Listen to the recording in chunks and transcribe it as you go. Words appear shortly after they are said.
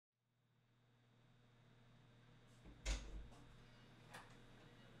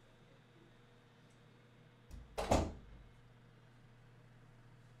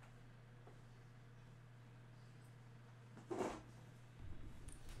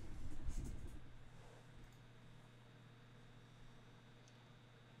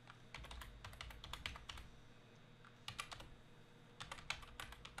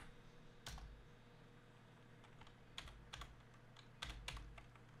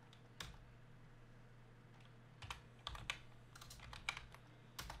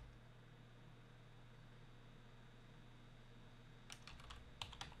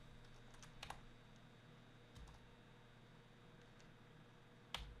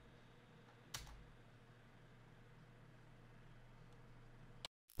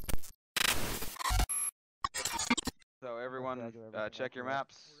everyone check your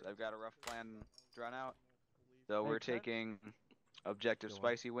maps. I've got a rough plan drawn out. So we're taking objective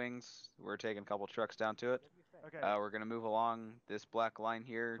Spicy Wings. We're taking a couple trucks down to it. Okay. We're gonna move along this black line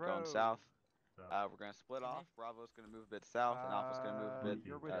here, going south. We're gonna split off. Bravo's gonna move a bit south, and Alpha's gonna move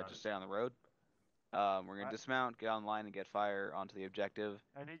a bit just stay on the road. We're gonna dismount, get online, and get fire onto the objective,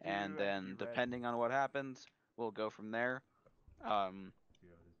 and then depending on what happens, we'll go from there.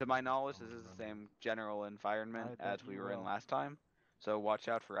 To my knowledge, this is the same general environment as we were in last time, so watch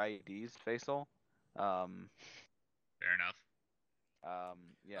out for IEDs, Faisal. Fair enough.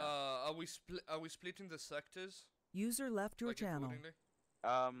 Yeah. Are we splitting the sectors? User left your channel.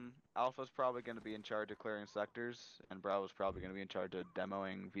 Alpha's probably going to be in charge of clearing sectors, and Bravo's probably going to be in charge of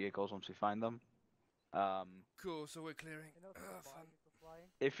demoing vehicles once we find them. Cool, so we're clearing.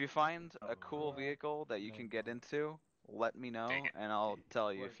 If you find a cool vehicle that you can get into, let me know, and I'll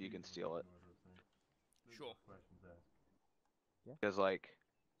tell you if you can steal it. Sure. Because, like,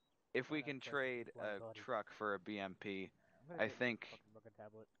 if we can trade a truck for a BMP, I think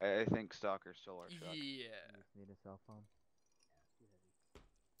Stalker's stole our truck. Yeah. Need a cell phone.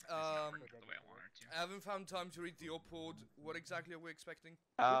 I haven't found time to read the op-ord. What exactly are we expecting?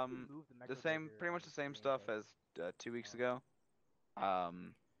 Pretty much the same stuff as 2 weeks ago.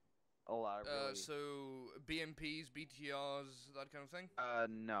 A lot of really... So BMPs, BTRs, that kind of thing?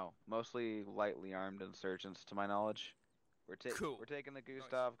 No, mostly lightly armed insurgents, to my knowledge. We're taking the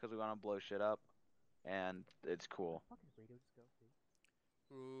Gustav because we want to blow shit up, and it's cool.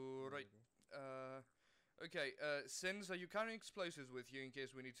 Right. Okay, Sins, are you carrying explosives with you in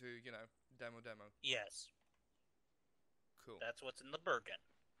case we need to, you know, demo? Yes. Cool. That's what's in the Bergen.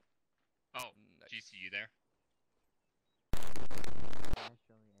 Oh, nice. GC, you there?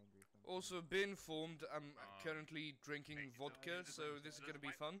 Also, be informed, I'm currently drinking vodka, so this is gonna be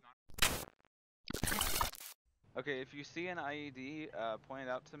fun. Okay, if you see an IED, point it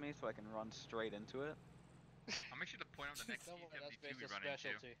out to me so I can run straight into it. I'll make sure to point out the next T-72 we run into.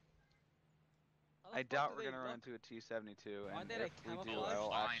 I doubt we're gonna run into a T-72, and if we do,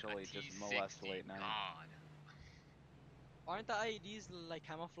 I'll actually just molest late night. Aren't the IEDs like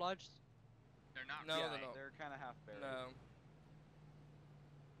camouflaged? They're not. No, yeah, they're not. They're kind of half buried. No.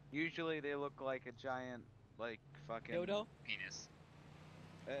 Usually they look like a giant, like, fucking... Dodo? Penis.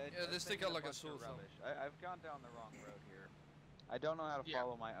 Yeah, they stick out like a sore thumb. I've gone down the wrong road here. I don't know how to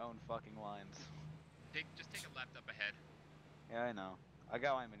follow my own fucking lines. Just take a left up ahead. Yeah, I know. I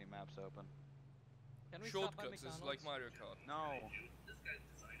got my mini-maps open. Can we Shortcuts is like Mario Kart. No. We're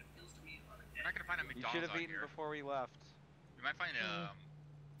not gonna find a McDonald's. You should have out eaten here. before we left. We might find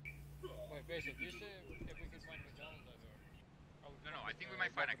Wait, Basic, you say if we can find McDonald's out there? No, I think we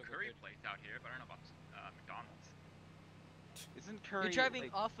might find a curry place out here, but I don't know about McDonald's. Isn't curry? You're driving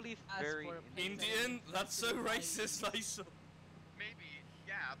like, awfully fast very for a Indian? That's so racist, Faisal. Maybe,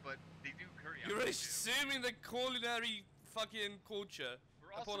 yeah, but they do curry out You're here assuming the culinary fucking culture.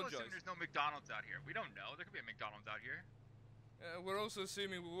 We're also assuming there's no McDonald's out here. We don't know. There could be a McDonald's out here. We're also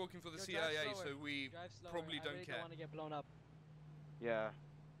assuming we're working for the CIA, so we probably don't care. I want to get blown up. Yeah.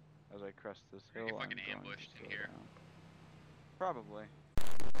 As I crest this hill, We're fucking ambushed in here. Probably.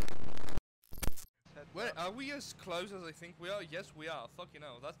 Wait, are we as close as I think we are? Yes, we are. Fucking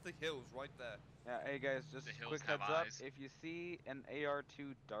hell, that's the hills right there. Yeah, hey guys, just quick heads up. If you see an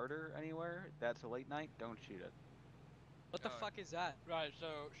AR-2 darter anywhere, that's a late night, don't shoot it. What the fuck is that? Right,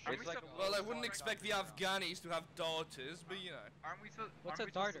 so... It's like well, I wouldn't expect the Afghanis to have darters, but you know. Aren't we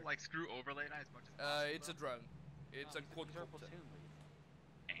supposed to, like, screw over late night as much as possible? It's a drone. It's a quadcopter.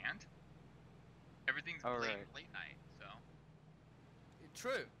 And? Everything's late night, so...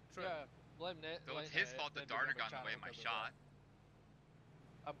 True. Yeah, blame Nate. So it's his fault the darter got in the way of my shot.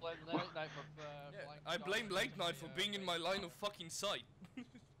 I blame Late Night for I blame Late Night for being in my line of fucking sight.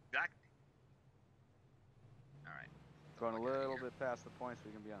 Exactly. Alright. Going a little bit past the point so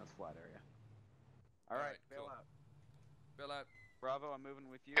we can be on this flat area. Alright, bail out. Bail out. Bravo, I'm moving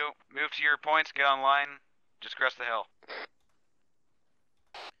with you. Move to your points, get online, just crest the hill.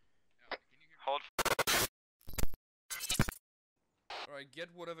 Hold. Alright, get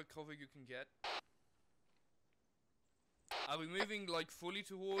whatever cover you can get. Are we moving like fully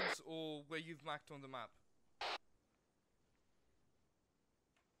towards or where you've marked on the map?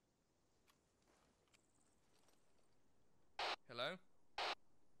 Hello?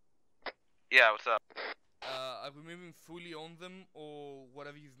 Yeah, what's up? Are we moving fully on them or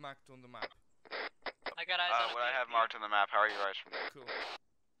whatever you've marked on the map? I got eyes on what I have marked on the map, how are you guys from there? Cool.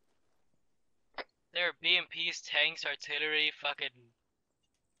 There are BMPs, tanks, artillery, fucking...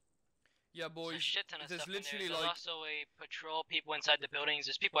 Yeah, boys, there's a shit ton of there's stuff literally in there. There's like... also a patrol, people inside the buildings.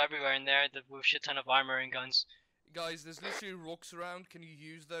 There's people everywhere in there with a shit ton of armor and guns. Guys, there's literally rocks around. Can you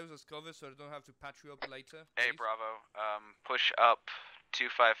use those as cover so I don't have to patch you up later? Hey, please? Bravo. Push up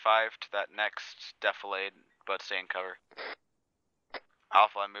 255 to that next defilade, but stay in cover.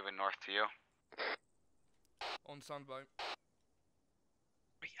 Alpha, I'm moving north to you. On standby.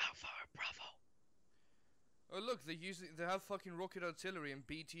 Alpha or Bravo. Oh look, they have fucking rocket artillery and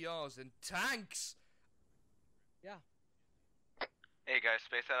BTRs and tanks. Yeah. Hey guys,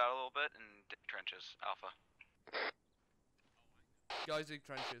 space that out a little bit and dig trenches. Alpha. Guys, dig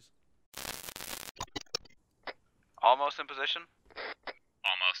trenches. Almost in position?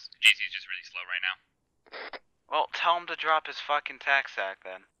 Almost. JC's just really slow right now. Well, tell him to drop his fucking tac sack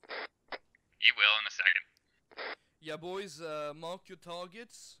then. He will in a second. Yeah, boys, mark your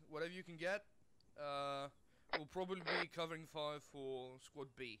targets, whatever you can get. We'll probably be covering fire for Squad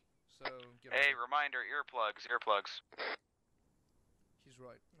B, so get Hey, ready. reminder, earplugs. He's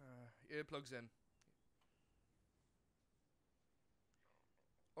right. Earplugs in.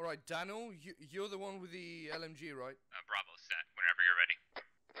 Alright, Daniel, you're the one with the LMG, right? Bravo set whenever you're ready.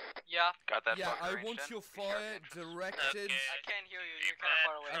 Yeah. Got that Yeah, fucker I want ranged in? your Be sharp fire entrance. directed. Okay. I can't hear you. You're kind of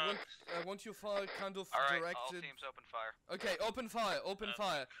far away. I want your fire kind of Alright, all directed. teams open fire. Okay, open fire, open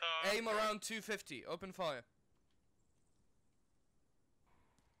fire. Aim around 250. Open fire.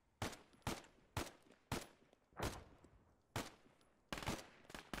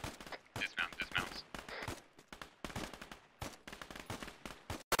 Dismounts.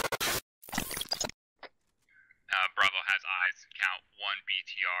 Bravo has eyes. Count 1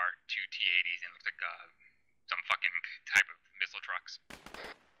 BTR, 2 T-80s, and looks like some fucking type of missile trucks.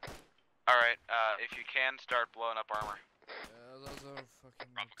 Alright, if you can, start blowing up armor. Those are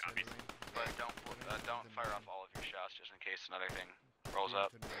fucking Bravo copies. artillery. But don't fire off all of your shots just in case another thing rolls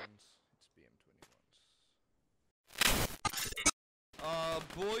up. BM21s. It's BM21s.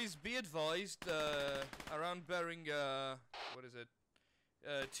 Boys, be advised, around bearing, what is it?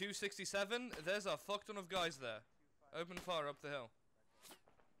 267, there's a fuck ton of guys there. Open fire up the hill.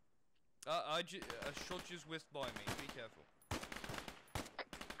 A shot just whizzed by me, be careful.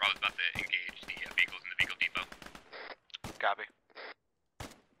 Bravo's about to engage the vehicles in the vehicle depot. Copy.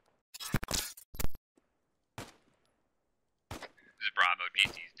 This is Bravo.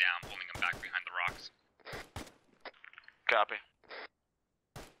 DC's down, holding them back behind the rocks. Copy.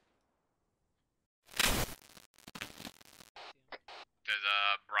 Does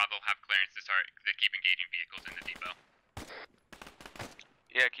Bravo have clearance to keep engaging vehicles in the depot?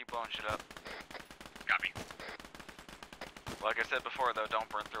 Yeah, keep blowing shit up. Copy. Like I said before though, don't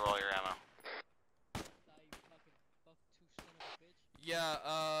burn through all your ammo.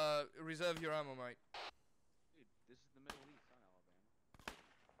 Yeah, reserve your ammo, mate. Dude, this is the Middle East, not Alabama.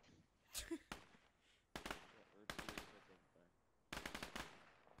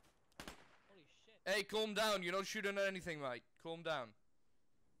 Holy shit. Hey, calm down, you're not shooting at anything, mate. Calm down.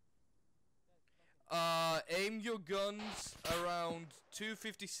 Aim your guns around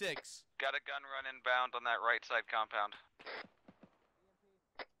 256. Got a gun run inbound on that right side compound.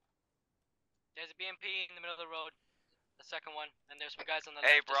 There's a BMP in the middle of the road. The second one, and there's some guys on the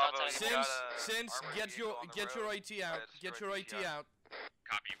Hey, left. just Bravo, outside you of the got a Since armored get vehicle your on the get your road. AT out. Get your AT out.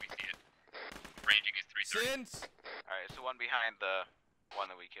 Copy, we see it. Ranging is 330. Since Alright, so one behind the one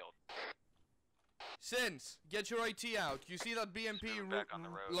that we killed. get your AT out. You see that BMP Just moving back on the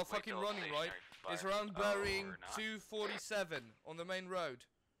road. Wait fucking till it's running, right? stationary for It's fire. around Oh, bearing or not. 247 on the main road.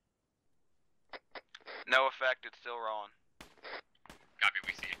 No effect, it's still rolling. Copy,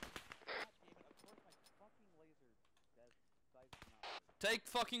 we see it. Take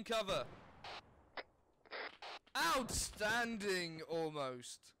fucking cover. Outstanding,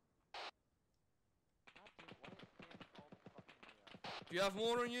 almost. Do you have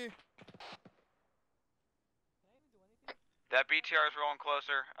more on you? That BTR is rolling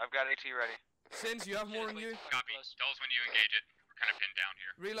closer. I've got AT ready. Since you have more on you? Copy. Tell us when you engage it. We're kind of pinned down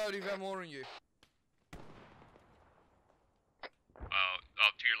here. Reload if you have more on you.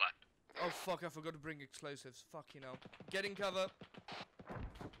 To your left. Oh fuck, I forgot to bring explosives. Fucking hell. Get in cover.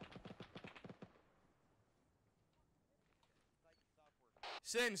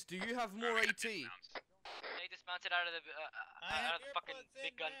 Since, do you have more AT? They dismounted out of the fucking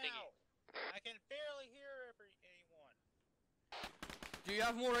big gun thingy. I can barely hear anyone. Do you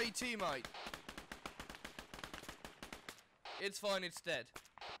have more AT, mate? It's fine, it's dead.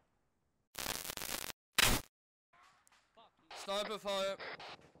 Sniper fire.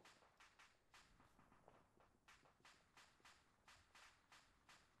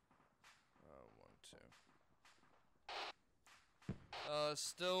 Oh, 1, 2.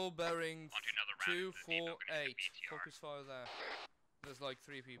 Still bearing On to another round into the depot, gonna hit 248. the BTR. Focus fire there. There's like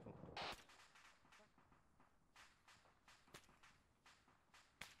 3 people.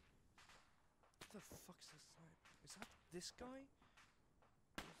 the fuck's this guy? Is that this guy?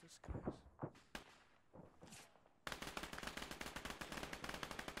 Who's this guy?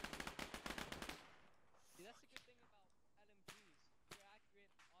 See, that's the good thing about LMGs. They're accurate.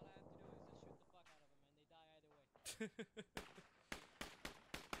 All I have to do is just shoot the fuck out of them, and they die either way.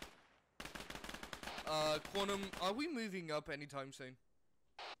 Quantum, are we moving up anytime soon?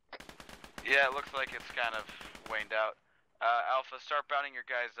 Yeah, it looks like it's kind of waned out. Alpha, start bounding your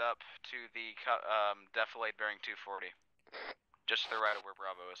guys up to the defilade bearing 240. Just to the right of where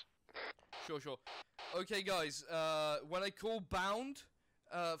Bravo is. Sure. Okay, guys, when I call bound,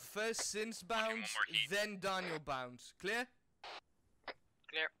 first Sins bounds, then Daniel bounds. Clear?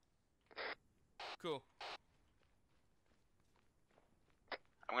 Clear. Cool.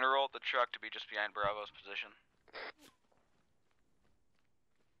 I'm gonna roll the truck to be just behind Bravo's position.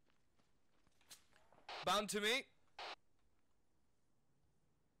 Bound to me.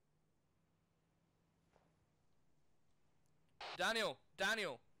 Daniel,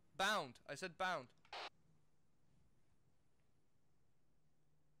 bound. I said bound.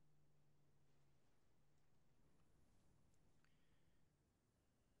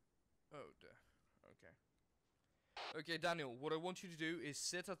 Oh, dear. Okay, Daniel, what I want you to do is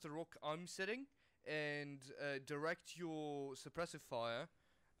sit at the rock I'm sitting and direct your suppressive fire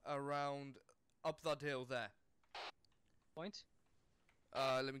around up that hill there. Point?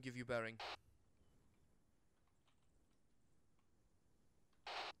 Let me give you bearing.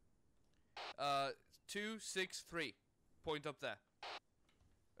 Uh, 263. Point up there.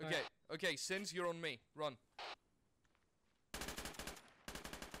 Okay, okay, Sins, you're on me. Run.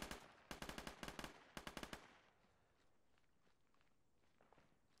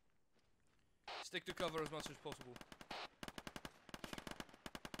 Stick to cover as much as possible. Oh,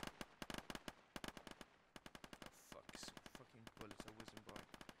 fuck's fucking bullets are whizzing by.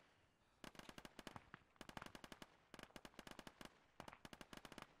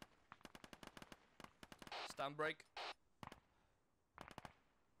 Stand break.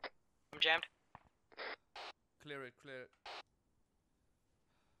 I'm jammed. Clear it.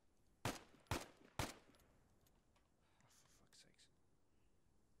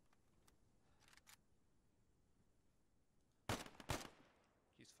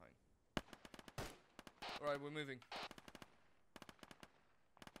 Alright, we're moving.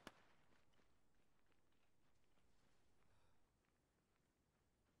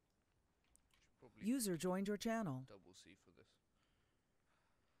 User joined your channel. Double C for this.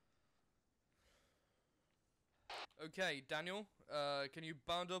 Okay, Daniel, can you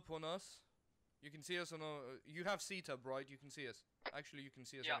bound up on us? You can see us on our... You have C-Tub, right? You can see us. Actually, you can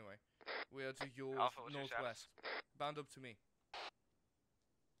see us anyway. We are to your northwest. Bound up to me.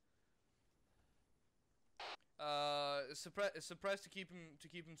 Suppress to keep him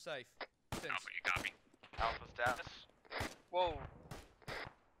safe. Since. Alpha, you copy? Alpha status. Whoa.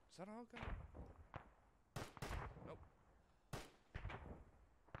 Is that our guy? Nope.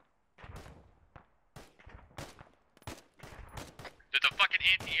 There's a fucking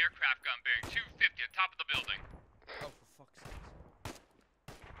anti-aircraft gun bearing 250 at the top of the building. Oh, for fuck's sake.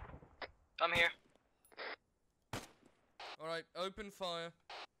 I'm here. Alright, open fire.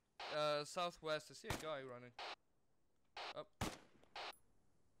 Southwest. I see a guy running. Up.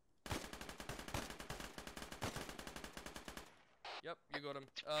 Yep, you got him.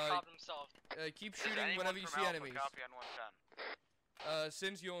 Problem solved. Keep shooting whenever you see enemies. Copy on 110.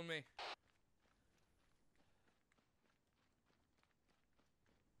 Sins, you on me.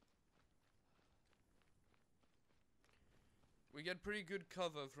 We get pretty good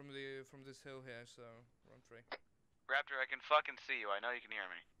cover from this hill here, so run free. Raptor, I can fucking see you. I know you can hear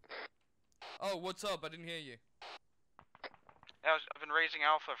me. Oh, what's up? I didn't hear you. Yeah, I've been raising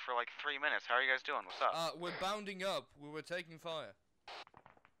Alpha for like 3 minutes. How are you guys doing? What's up? We're bounding up. We were taking fire.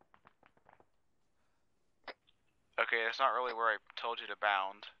 Okay, that's not really where I told you to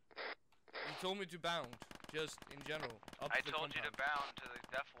bound. You told me to bound, just in general. Up I to the told you to compound. bound to the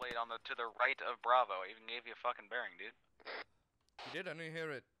defilade on to the right of Bravo. I even gave you a fucking bearing, dude. You did? I didn't hear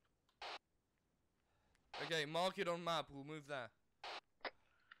it. Okay, mark it on map. We'll move there.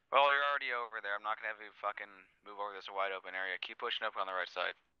 Well, you're already over there. I'm not gonna have you fucking move over this wide open area. Keep pushing up on the right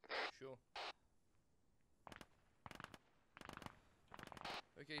side. Sure.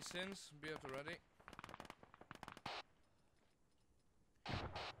 Okay, Sins, be at the ready.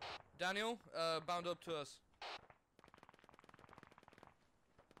 Daniel, bound up to us.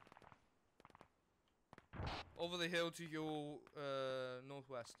 Over the hill to your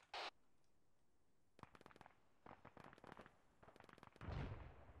northwest.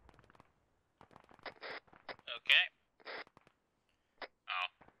 Okay. Oh.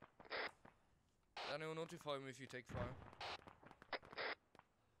 notify me if you take fire.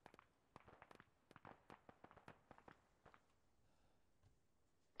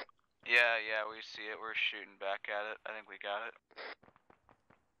 Yeah, we see it. We're shooting back at it. I think we got it.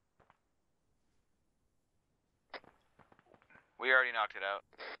 We already knocked it out.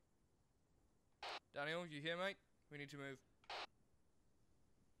 Daniel, you here, mate? We need to move.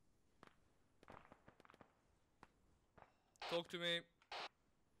 Talk to me.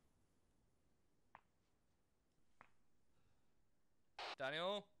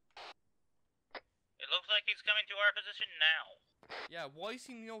 Daniel? It looks like he's coming to our position now. Yeah, why is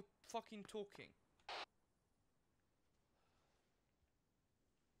he not fucking talking?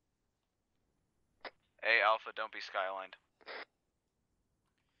 Hey, Alpha, don't be skylined.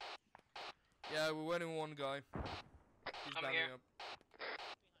 Yeah, we're winning one guy. He's I'm bounding here. up.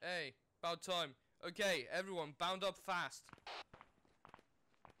 Hey, about time. Okay, everyone, bound up fast.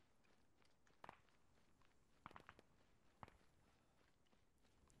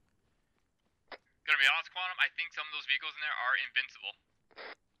 Gonna be honest, Quantum, I think some of those vehicles in there are invincible.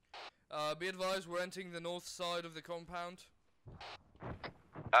 Be advised, we're entering the north side of the compound.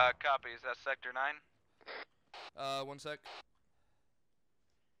 Copy. Is that Sector 9? 1 sec.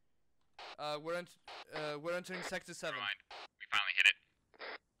 We're entering Sector 7. Never mind. We finally hit it.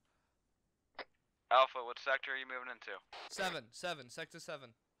 Alpha, what sector are you moving into? 7, Sector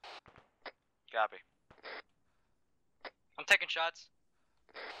 7. Copy. I'm taking shots.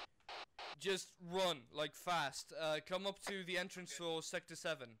 Just run, like fast. Come up to the entrance for Sector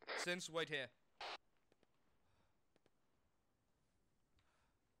 7. Since, wait here.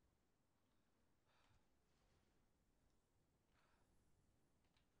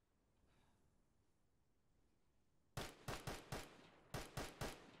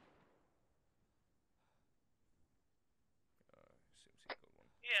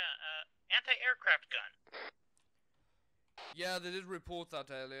 Yeah, anti-aircraft gun. Yeah, they did report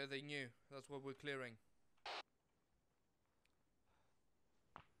that earlier. They knew. That's what we're clearing.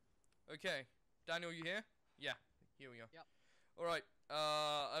 Okay. Daniel, you here? Yeah. Here we go. Yep. Alright.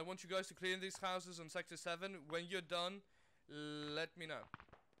 I want you guys to clear these houses on Sector 7. When you're done, let me know.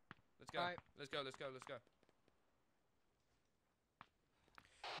 Let's go. Alright. Let's go.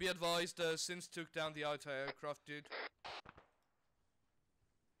 Be advised, Sins took down the anti-aircraft dude.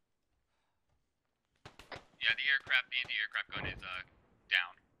 Yeah, the anti-aircraft gun is,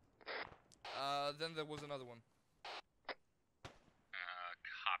 down. Then there was another one.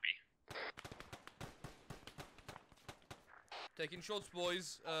 Copy. Taking shots,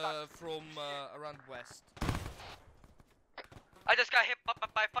 boys, from, around west. I just got hit by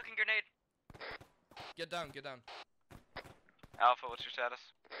a fucking grenade. Get down. Alpha, what's your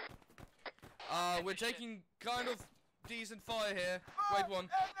status? We're taking kind of decent fire here. Wait one.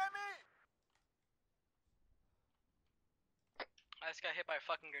 I just got hit by a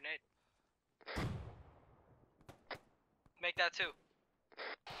fucking grenade. Make that 2.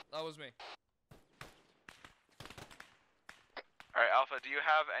 That was me. Alright, Alpha, do you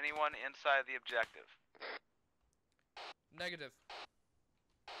have anyone inside the objective? Negative.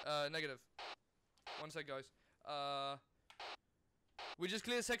 Negative. 1 sec, guys. We just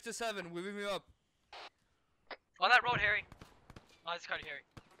cleared Sector 7. We're moving up. On that road, Harry. Oh, it's kind of Harry.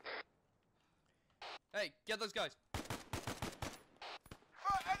 Hey, get those guys.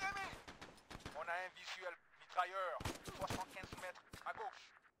 On a un visuel mitrailleur, 75 mètres à gauche.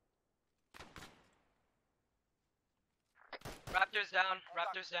 Raptors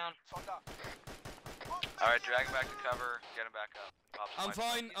down. Soldat. Alright, drag him back to cover. Get him back up. Pops I'm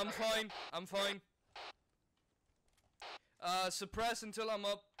my- fine. Suppress until I'm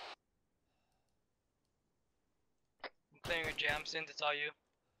up. I'm clearing a jam, Sins, it's all you.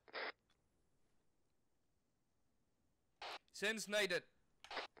 Sins nade it.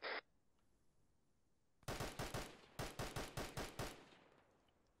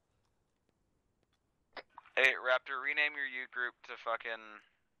 Hey, Raptor, rename your U group to fucking,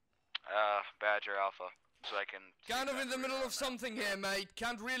 Badger Alpha, so I can... Kind of in the middle of something here, mate.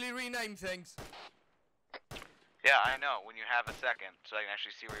 Can't really rename things. Yeah, I know, when you have a second, so I can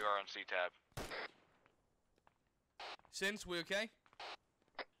actually see where you are on C-Tab. Sins, we okay?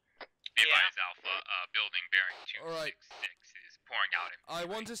 Be advised, Alpha, building bearing 266 Alright. is pouring out. I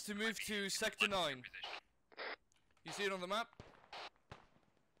want us to move to Sector 9. You see it on the map?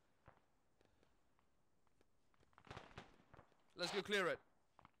 Let's go clear it.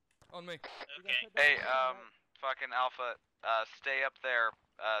 On me. Okay. Hey, fucking Alpha, stay up there,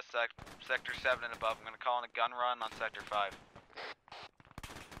 Sector 7 and above. I'm gonna call in a gun run on Sector 5.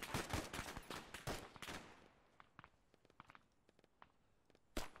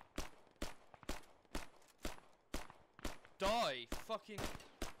 die. Fucking.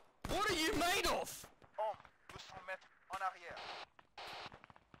 What are you made of? Homme, 200 mètres en arrière.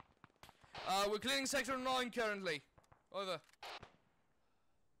 We're clearing sector 9 currently. Over.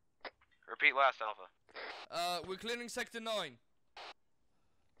 Repeat last, Alpha. We're clearing sector 9. Alright,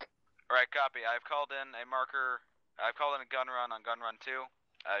 copy. I've called in a marker. I've called in a gun run on gun run 2.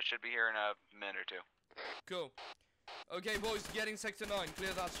 Should be here in a minute or two. Cool. Okay, boys, getting sector 9.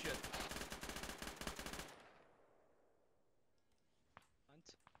 Clear that shit.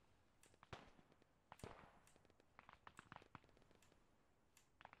 Hunt.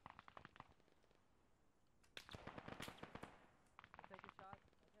 Take a shot.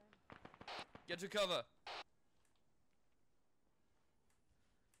 Okay. Get to cover.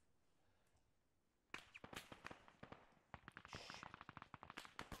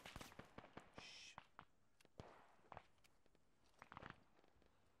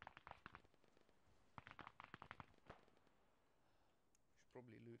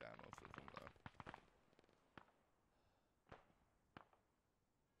 Probably loot ammo for them though.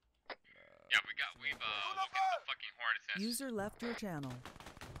 Yeah, we've looked at the fucking Hornets nest. User left your channel.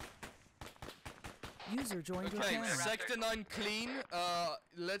 User joined your Okay, channel. sector 9 clean.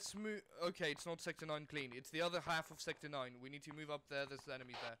 Let's move. Okay, it's not sector 9 clean. It's the other half of sector 9. We need to move up there. There's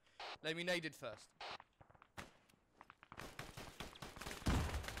enemies there. Let me nade it first.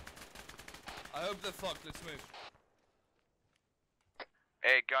 I hope they're fucked. Let's move.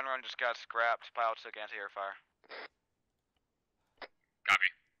 Hey, gun run just got scrapped. Pilot took anti-air fire.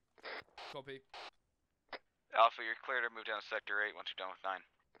 Copy. Copy. Alpha, you're clear to move down to sector 8 once you're done with 9.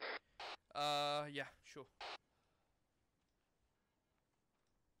 Yeah, sure.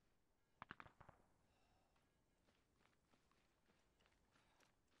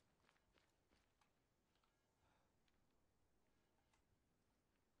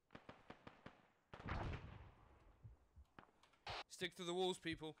 Stick to the walls,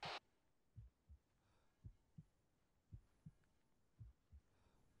 people.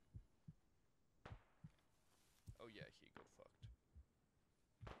 Oh yeah, he got fucked.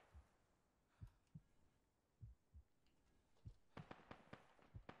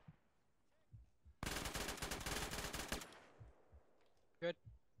 Good.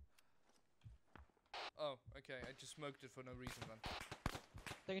 Oh, okay, I just smoked it for no reason then.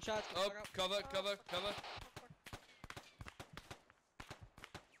 Taking shots. Oh, cover, cover, cover.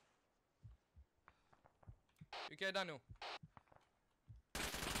 You okay, Daniel?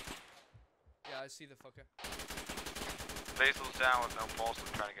 Yeah, I see the fucker. Basil's down with no pulse.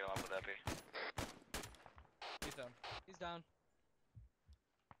 I'm trying to get him up with Epi. He's down. He's down.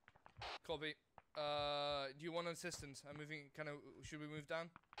 Copy. Do you want assistance? I'm moving. Should we move down?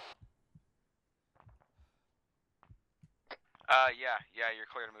 Yeah, you're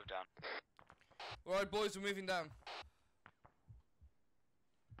clear to move down. Alright, boys, we're moving down.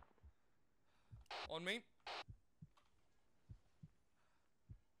 On me.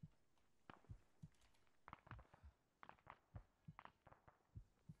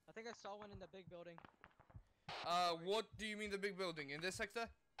 I think I saw one in the big building. What do you mean the big building? In this sector?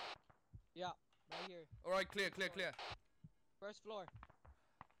 Yeah, right here. Alright, clear, clear, clear. First floor.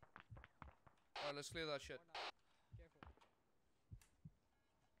 Alright, let's clear that shit. Or not. Careful.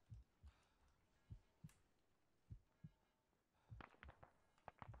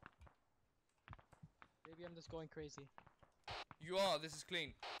 Maybe I'm just going crazy. You are, this is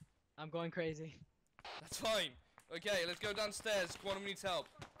clean. I'm going crazy. That's fine. Okay, let's go downstairs. Quantum needs help.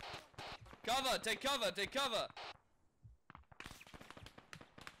 Cover, take cover, take cover.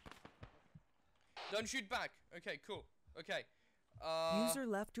 Don't shoot back. Okay, cool. Okay. User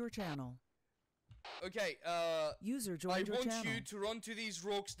left your channel. Okay, User joined your channel. I want you to run to these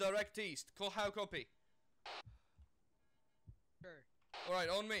rocks direct east. How copy? Sure. Alright,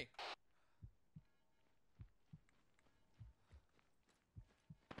 on me.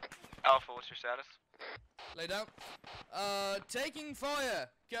 Alpha, what's your status? Lay down. Taking fire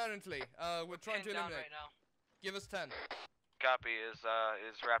currently. We're trying to Pinned down eliminate. right now. Give us 10. Copy. Is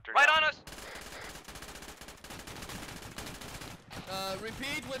Raptor Right down? on us!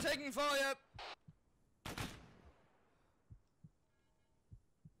 Repeat, we're taking fire.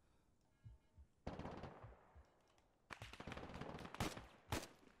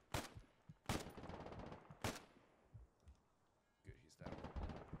 Good, he's down.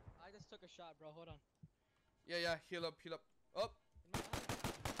 I just took a shot, bro. Hold on. Yeah, heal up, heal up. Up.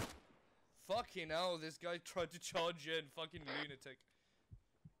 Fucking hell, this guy tried to charge in. Fucking lunatic.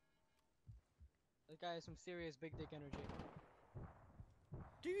 This guy has some serious big dick energy.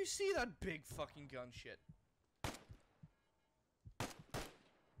 Do you see that big fucking gun shit?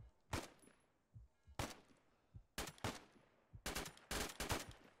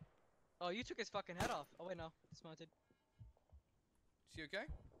 Oh, you took his fucking head off. Oh wait, no, dismounted. Is he okay?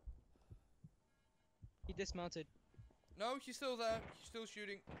 He dismounted. No, he's still there. He's still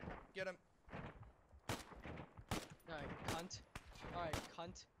shooting. Get him. Alright, cunt. Alright,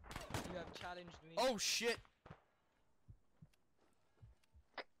 cunt. You have challenged me. Oh shit!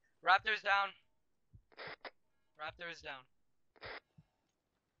 Raptor's down. Raptor is down.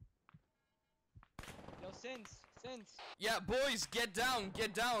 Yo, Sins. Yeah, boys, get down,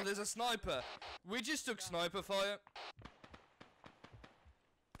 get down. There's a sniper. We just took sniper fire.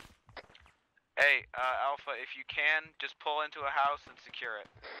 Hey, Alpha, if you can, just pull into a house and secure it.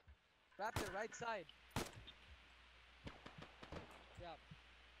 Raptor, right side. Yeah.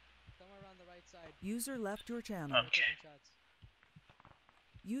 Somewhere around the right side. User left your channel. Okay.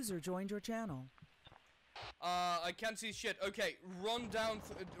 User joined your channel. I can't see shit. Okay, run down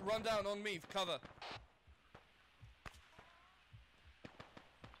on me, cover.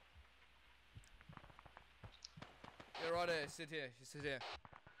 You're right here, sit here, you sit here.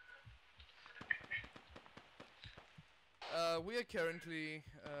 We are currently,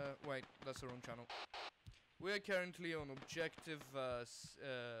 wait, that's the wrong channel. We are currently on objective,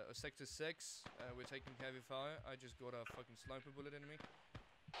 sector 6. We're taking heavy fire. I just got a fucking sniper bullet in me.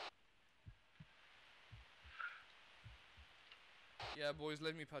 Yeah, boys,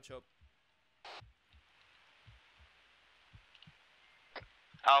 let me patch up.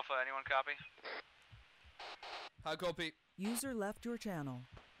 Alpha, anyone copy? How copy? User left your channel.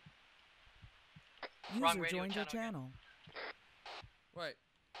 Wrong User radio joined your channel channel. Wait.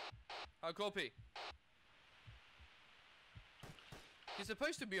 How copy? He's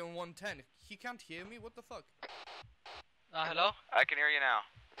supposed to be on 110. He can't hear me? What the fuck? Hello? I can hear you now.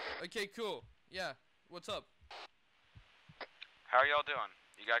 Okay, cool. Yeah, what's up? How are y'all doing?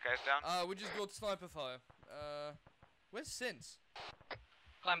 You got guys down? We just got sniper fire. Where's Sins?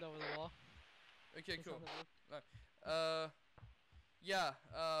 Climbed over the wall. Okay, He's cool. on the roof. Yeah,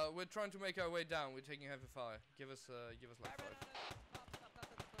 we're trying to make our way down. We're taking heavy fire. Give us like 5.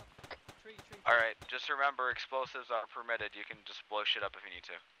 Tree. Alright, just remember explosives are permitted. You can just blow shit up if you need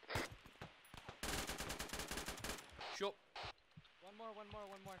to. Sure. One more.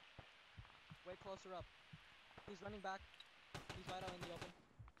 Way closer up. He's running back. He's right out in the open.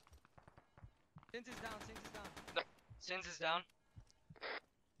 Sins is down. No. Sins is down.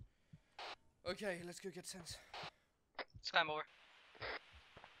 Okay, let's go get Sins. Let's climb over.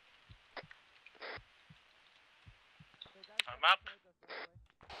 I'm up.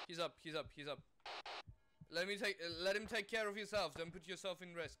 He's up. Let him take care of yourself. Don't put yourself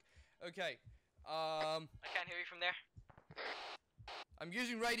in risk. Okay. I can't hear you from there. I'm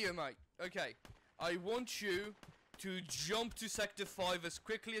using radio, mate. Okay. I want you to jump to sector 5 as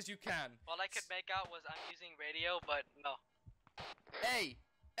quickly as you can. All I could make out was I'm using radio, but no. Hey,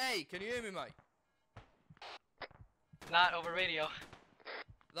 can you hear me, mate? Not over radio.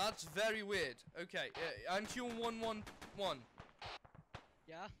 That's very weird. Okay, aren't you on 111?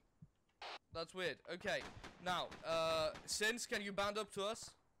 Yeah. That's weird. Okay, now, Sins, can you band up to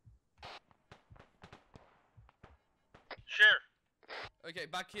us? Sure. Okay,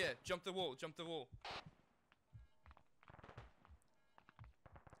 back here. Jump the wall.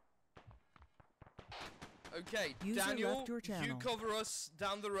 Okay, User Daniel, left your you channel. cover us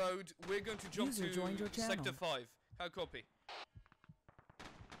down the road. We're going to jump User joined your to sector channel. 5. How copy?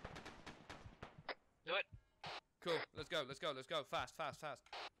 Do it. Cool, let's go. Fast.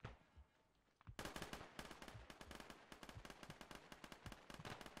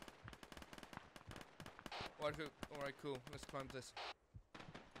 Alright, cool. Let's climb this.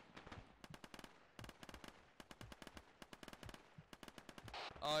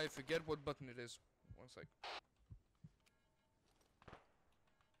 I forget what button it is. One sec.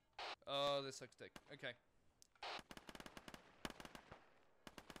 This sucks dick. Okay.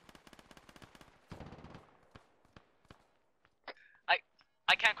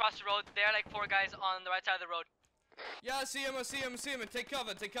 I can't cross the road. There are like 4 guys on the right side of the road. Yeah, I see him. Take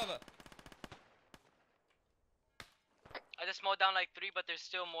cover. I just mowed down like 3, but there's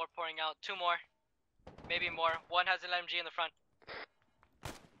still more pouring out. 2 more. Maybe more. One has an LMG in the front.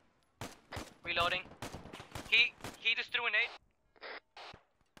 Reloading. He just threw a nade.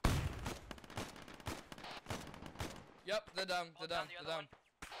 Yep, they're down.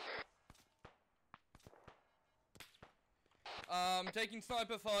 Taking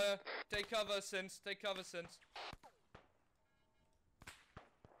sniper fire. Take cover, Sins.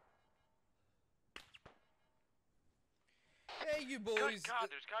 hey, you boys. Good God,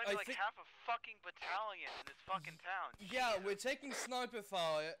 there's gotta be I like think... half a fucking battalion in this fucking town. Yeah, Jesus. we're taking sniper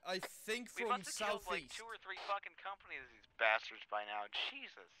fire, I think, We from must have killed like southeast. 2 or 3 fucking companies of these bastards by now.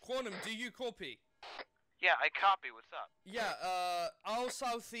 Jesus. Quantum, do you copy? Yeah, I copy. What's up? Yeah, our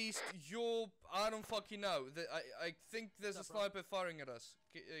southeast, I don't fucking know. I think there's a sniper firing at us.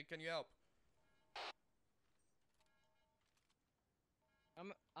 Can you help?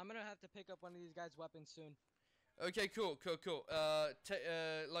 I'm gonna have to pick up one of these guys' weapons soon. Okay, cool.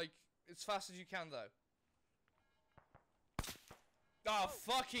 Like, as fast as you can, though. Oh,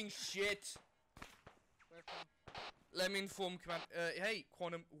 fucking shit! Where from? Let me inform command. Hey,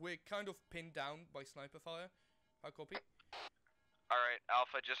 Quantum, we're kind of pinned down by sniper fire. How copy? Alright,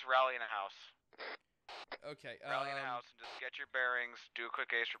 Alpha, just rally in a house. Okay, Rally in a house and just get your bearings, do a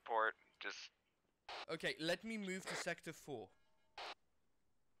quick ace report, just... Okay, let me move to sector 4.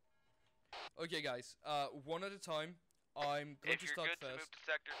 Okay, guys, one at a time. I'm going to start If you're good first. to move to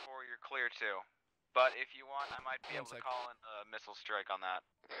sector 4, you're clear too. But if you want, I might be One able to sec. call in a missile strike on that.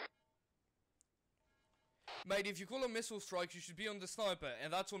 Mate, if you call a missile strike, you should be on the sniper,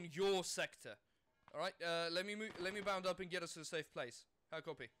 and that's on your sector. Alright, let me bound up and get us to a safe place. How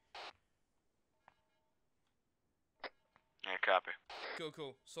copy? Yeah, copy.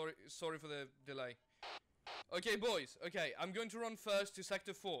 Cool. Sorry for the delay. Okay, boys. Okay, I'm going to run first to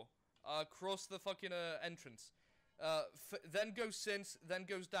sector 4. Cross the fucking entrance. Then goes Sins, then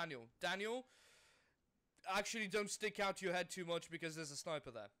goes Daniel. Daniel, actually don't stick out your head too much because there's a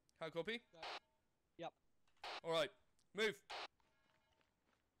sniper there. How copy? Yep. Alright, move.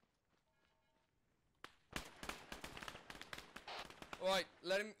 Alright,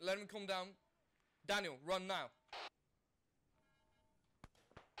 let him calm down. Daniel, run now.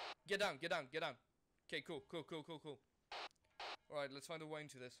 Get down. Okay, cool. Alright, let's find a way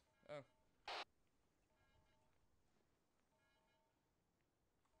into this. Oh.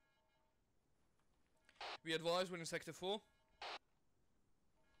 We advise we're in sector 4.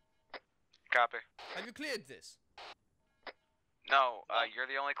 Copy. Have you cleared this? No, you're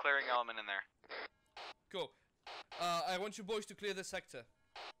the only clearing element in there. Cool. I want you boys to clear the sector.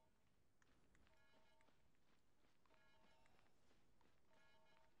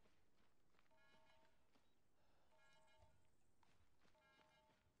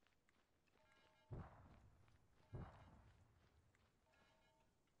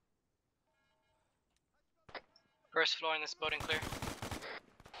 First floor in this building clear.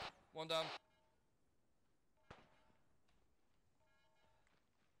 One down.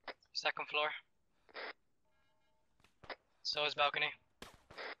 Second floor. So is balcony.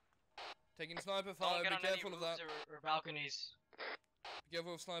 Taking sniper Don't fire, get be on any careful of that. roofs or balconies. Be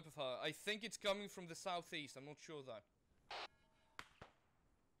careful of sniper fire. I think it's coming from the southeast, I'm not sure though.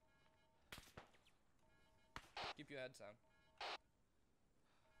 Keep your heads down.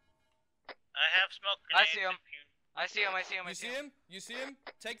 I have smoke I grenades. see him. if you- I see him. You see him?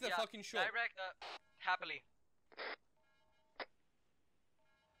 Take the Yeah, fucking shot. Direct, happily.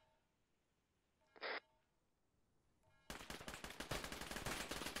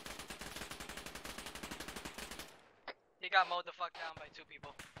 He got mowed the fuck down by 2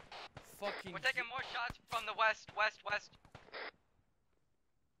 people. Fucking We're taking more shots from the west.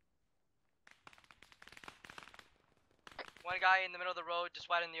 One guy in the middle of the road, just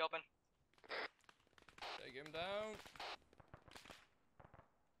wide in the open. Take him down.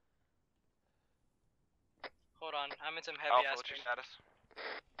 Hold on, I'm in some heavy Alpha, ass what's your pain. status?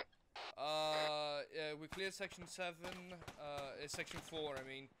 Yeah, we cleared section 7, section 4, I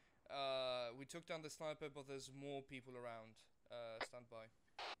mean. We took down the sniper, but there's more people around. Stand by.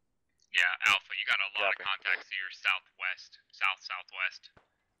 Yeah, Alpha, you got a lot Copy. of contacts to your southwest, southwest,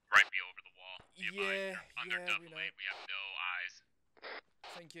 right be over the wall. Be advised, Yeah, under yeah, we double know. A, we have no eyes.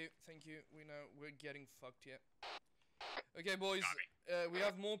 Thank you. We know we're getting fucked here. Okay, boys, Copy. we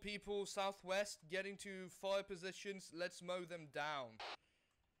have more people southwest getting to fire positions. Let's mow them down.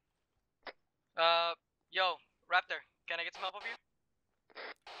 Yo, Raptor, can I get some help over here?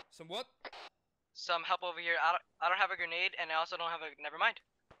 Some what? Some help over here. I don't have a grenade, and I also don't have a. Never mind.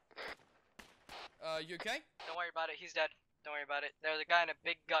 You okay? Don't worry about it. He's dead. Don't worry about it. There's a guy in a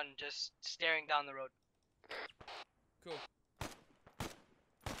big gun just staring down the road. Cool.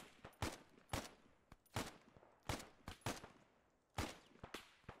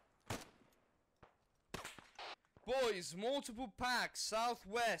 Boys, multiple packs,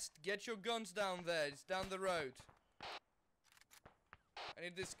 southwest. Get your guns down there. It's down the road. I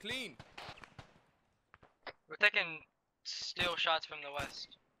need this clean. We're taking still shots from the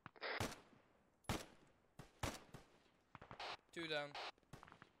west. 2 down.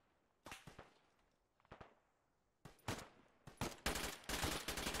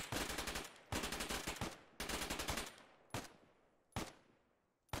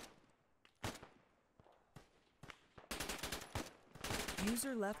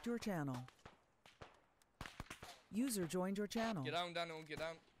 User left your channel. User joined your channel. Get down, Daniel, get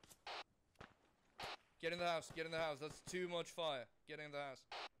down. Get in the house, get in the house. That's too much fire. Get in the house.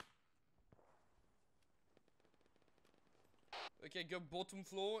 Okay, go bottom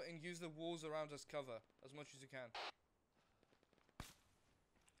floor and use the walls around as cover as much as you can.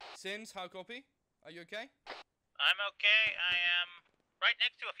 Sins, how copy? Are you okay? I'm okay. I am right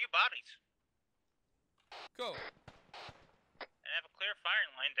next to a few bodies. Cool. And I have a clear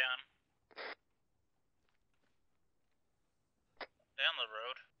firing line down the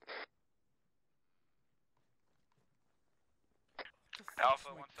road.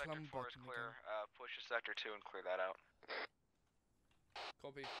 Alpha, once Sector 4 is clear, push to Sector 2 and clear that out.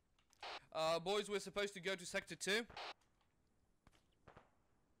 Copy. Boys, we're supposed to go to Sector 2.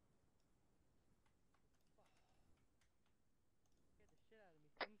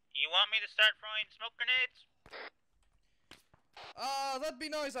 You want me to start throwing smoke grenades? That'd be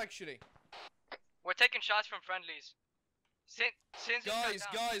nice, actually. We're taking shots from friendlies. Since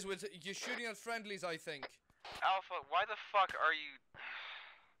Guys, you're shooting at friendlies, I think. Alpha, why the fuck are you...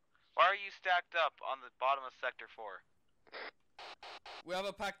 Why are you stacked up on the bottom of Sector 4? We have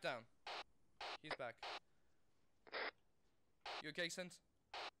a pack down. He's back. You okay, Sins?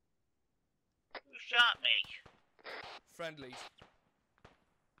 Who shot me? Friendlies.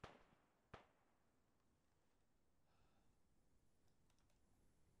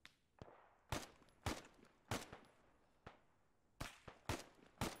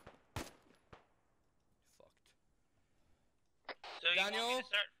 So you want me to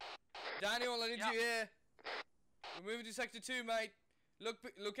start... Daniel, I need you here. We're moving to Sector 2, mate.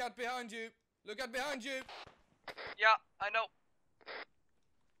 Look out behind you. Look out behind you. Yeah, I know.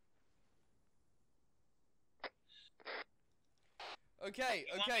 Okay,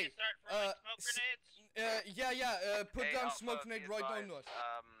 you want me to start throwing smoke grenades? Put Hey, down Alpha, smoke grenade be right advised, down to us.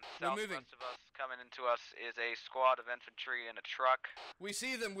 We're moving. Southwest of us, coming into us, is a squad of infantry in a truck. We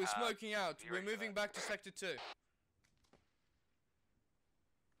see them, we're smoking out. you're We're moving back to Sector 2.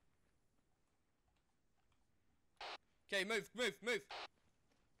 Okay, move.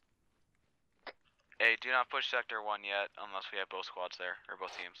 Hey, do not push Sector 1 yet, unless we have both squads there, or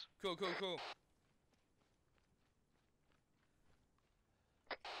both teams. Cool.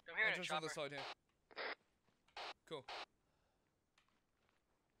 I'm hearing a Entrance on chopper. the side here. Cool.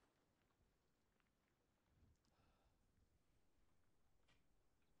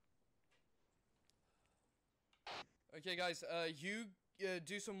 Okay, guys, you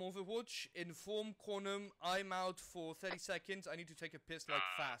do some overwatch. Inform Quantum. I'm out for 30 seconds. I need to take a piss like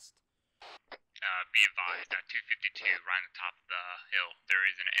fast. Be advised, at 252, right on the top of the hill, there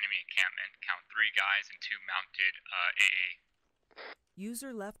is an enemy encampment. Count 3 guys and 2 mounted AA.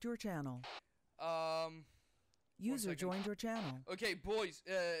 User left your channel. User joined your channel. Okay, boys,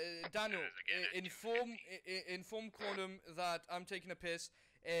 Daniel, inform Quantum that I'm taking a piss,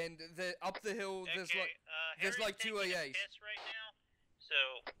 and up the hill there's Harry's like 2 taking a AAs. piss right now, so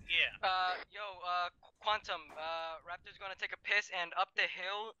yeah. Quantum, Raptor's gonna take a piss, and up the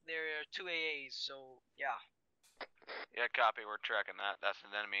hill there are 2 AAs, so yeah. Yeah, copy, we're tracking that. That's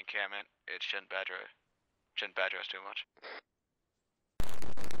an enemy encampment. It shouldn't badger us too much.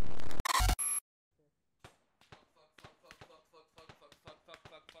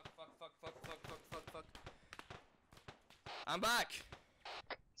 I'm back.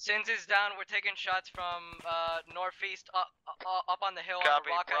 Sins is down. We're taking shots from northeast up on the hill on Copy,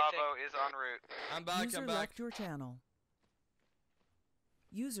 the rock. Bravo is en route. I'm back. User left your channel.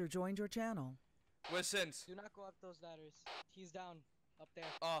 User joined your channel. Where's Sins? Do not go up those ladders. He's down up there.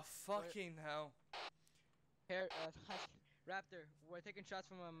 Oh, fucking hell. Here, Raptor, we're taking shots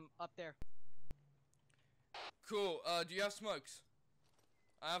from him up there. Cool. Do you have smokes?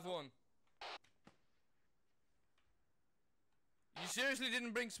 I have one. You seriously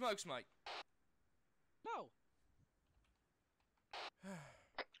didn't bring smokes, mate? No.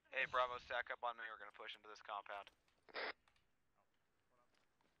 Hey, Bravo, stack up on me. We're gonna push into this compound.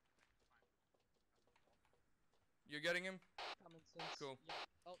 You're getting him? Common sense. Cool. Yeah.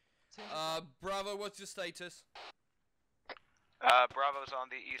 Oh, Sins Bravo, what's your status? Bravo's on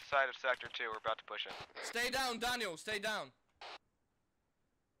the east side of Sector 2. We're about to push in. Stay down, Daniel. Stay down.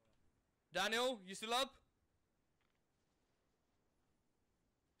 Daniel, you still up?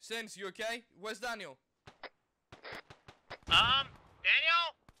 Sins, you okay? Where's Daniel? Daniel?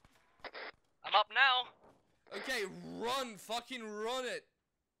 I'm up now. Okay, run. Fucking run it.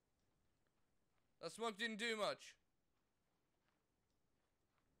 That smoke didn't do much.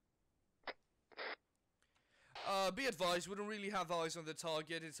 Be advised, we don't really have eyes on the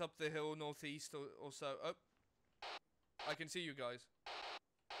target. It's up the hill northeast or so. Oh. I can see you guys.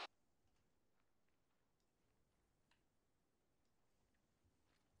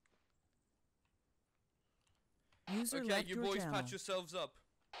 User Okay, left you your boys channel. patch yourselves up.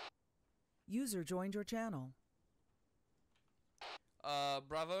 User joined your channel.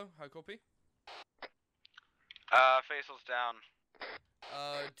 Bravo, how copy? Faisal's down.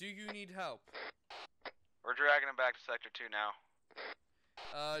 Do you need help? We're dragging him back to Sector 2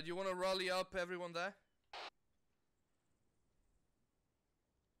 now. Do you want to rally up everyone there?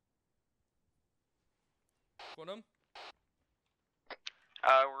 Quantum?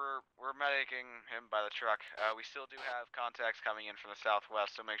 We're medicing him by the truck. We still do have contacts coming in from the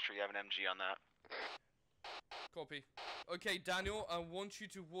southwest, so make sure you have an MG on that. Copy. Okay, Daniel, I want you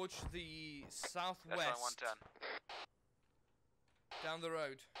to watch the southwest. That's on 110. Down the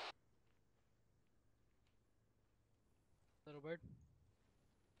road. Little bird.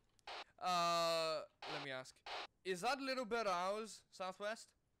 Let me ask. Is that little bit ours, southwest?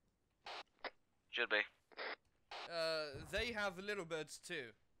 Should be. They have little birds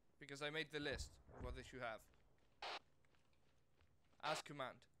too, because I made the list of what they should have. As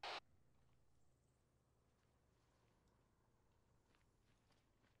command.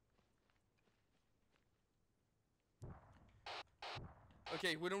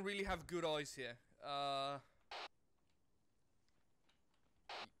 Okay, we don't really have good eyes here.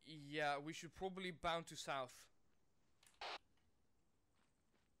 Yeah, we should probably bound to south.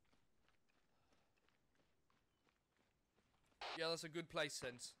 Yeah, that's a good place,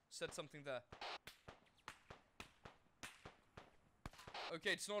 Sense. Set something there.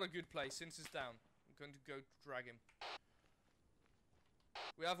 Okay, it's not a good place. Sense is down. I'm going to go drag him.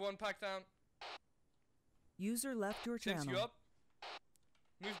 We have one pack down. User left your Sense, channel. you up?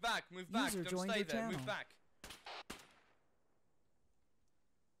 Move back, move back. User Don't joined stay your there. Move channel. back.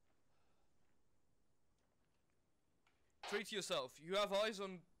 Treat yourself. You have eyes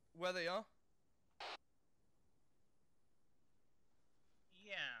on where they are?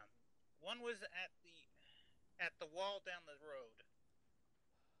 Yeah. One was at the wall down the road.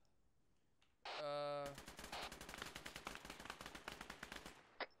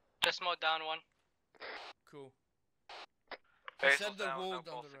 Just mowed down one. Cool. He Faisal's said the down with wall no down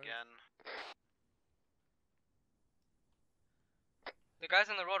the pulse road. again. The guys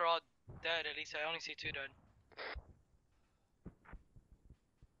on the road are all dead, at least I only see 2 dead.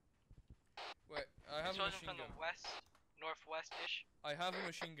 Wait, I have a Chosen machine from gun. the west, northwest-ish. I have a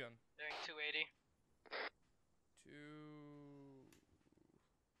machine gun. They're in 280.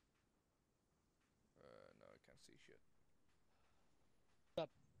 No, I can't see shit.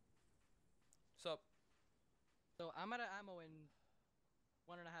 Sup? Sup? So I'm out of ammo in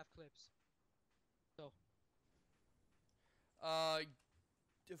 1.5 clips. So.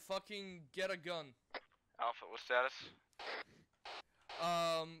 Fucking get a gun. Alpha, what status?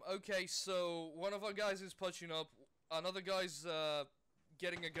 Okay, so one of our guys is punching up, another guy's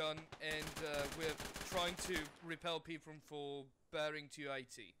getting a gun, and we're trying to repel people for bearing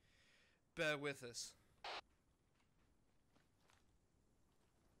 280. Bear with us.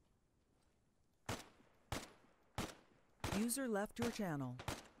 User left your channel.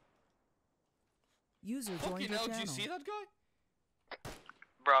 User joined Fucking your hell, channel. did you see that guy?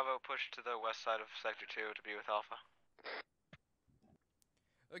 Bravo, push to the west side of Sector 2 to be with Alpha.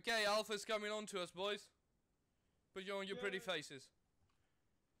 Okay, Alpha's coming on to us, boys. Put you on your pretty faces.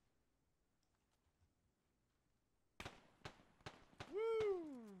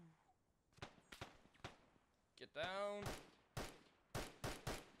 Woo! Get down.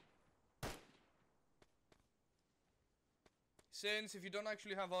 Since if you don't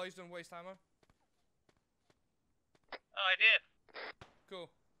actually have eyes, don't waste ammo. Oh, I did. Cool.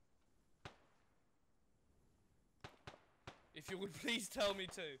 If you would please tell me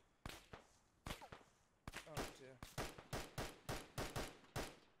to. Oh dear.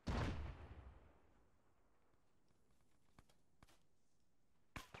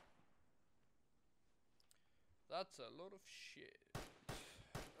 That's a lot of shit. Oh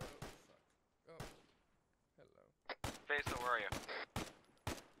fuck. Oh. Hello. Faisal, where are you?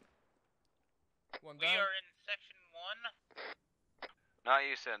 One We down. are in section 1. Not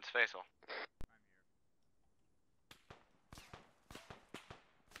you, Sins. Faisal.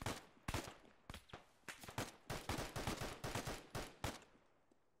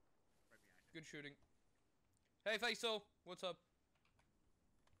 Good shooting. Hey Faisal, what's up?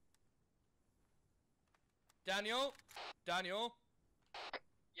 Daniel? Daniel?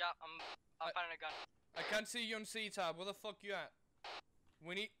 Yeah, I'm finding a gun. I can't see you on C-tab. Where the fuck you at?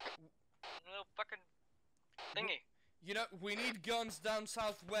 We need... Little fucking thingy. You know, we need guns down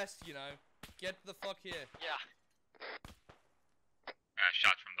southwest, you know. Get the fuck here. Yeah.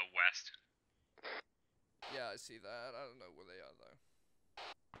 Shots from the west. Yeah, I see that. I don't know where they are though.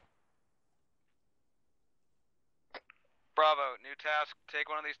 Bravo, new task. Take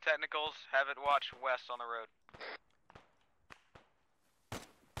one of these technicals, have it watch west on the road.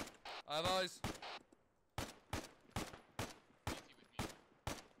 I have eyes.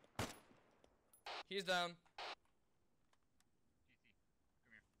 He's down.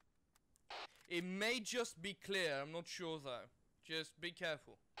 It may just be clear, I'm not sure though. Just be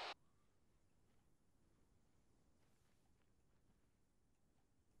careful.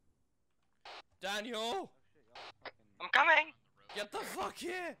 Daniel! I'm coming! Get the fuck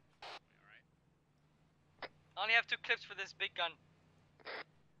here! I only have 2 clips for this big gun.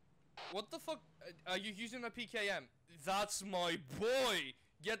 What the fuck? Are you using a PKM? That's my boy!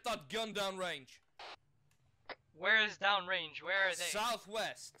 Get that gun down range. Where is downrange? Where are they?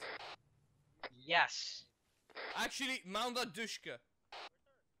 Southwest. Yes. Actually, mount that dushka.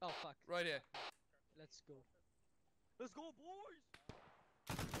 Oh fuck. Right here. Let's go. Let's go,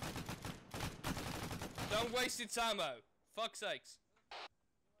 boys! Don't waste its ammo. Fuck's sakes.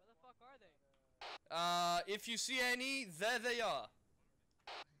 Where the fuck are they? If you see any, there they are.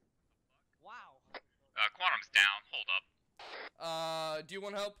 Wow. Quantum's down. Hold up. Do you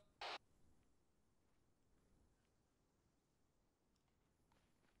want help?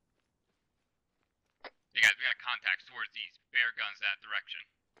 You guys, we got contacts towards east. Bear guns that direction.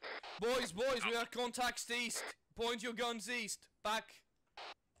 Boys, we have contacts east. Point your guns east. Back.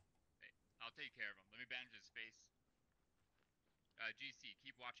 Hey, I'll take care of them. Let me bandage his face. GC,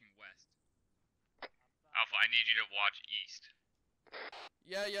 keep watching west. Alpha, I need you to watch east.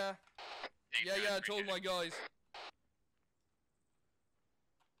 Yeah. Thanks, Yeah, guys, I told my appreciate it.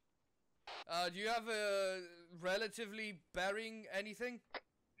 guys. Do you have a relatively bearing anything?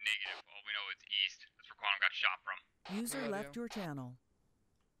 Negative. All we know is east. That's where Quantum got shot from. User Bloody left hell. your channel.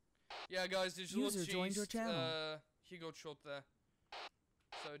 Yeah, guys, digital User joined your channel. He got shot there.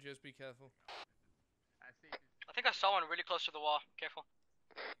 So just be careful. I think I saw one really close to the wall. Careful.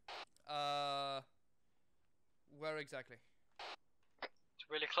 Where exactly? It's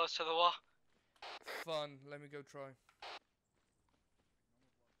really close to the wall. Fun. Let me go try.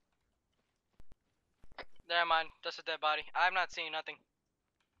 Never mind. That's a dead body. I'm not seeing nothing.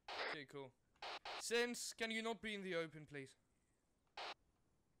 Okay, cool. Sins, can you not be in the open, please?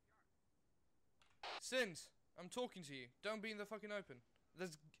 Sins, I'm talking to you. Don't be in the fucking open.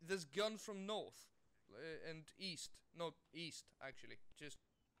 There's guns from north and east. Not east, actually. Just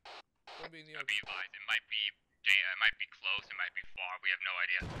don't be in the open. Be advised, it might be close, it might be far. We have no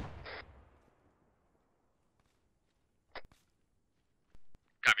idea.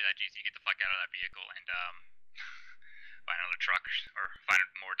 Copy that, GC. Get the fuck out of that vehicle and find another truck or find a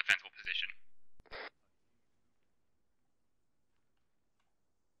more defensible position.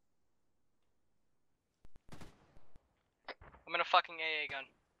 I'm in a fucking AA gun.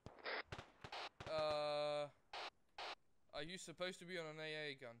 Are you supposed to be on an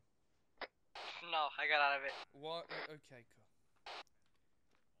AA gun? No, I got out of it. What? Okay, cool.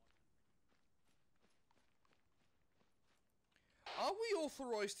 Are we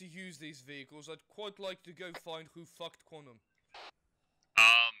authorized to use these vehicles? I'd quite like to go find who fucked Quantum.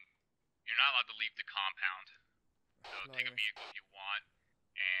 You're not allowed to leave the compound. So take a vehicle if you want,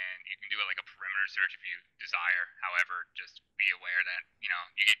 and you can do like a perimeter search if you desire. However, just be aware that, you know,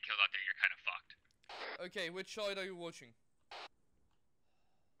 you get killed out there, you're kind of fucked. Okay, which side are you watching?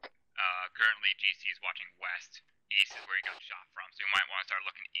 Currently GC is watching west. East is where he got shot from, so you might want to start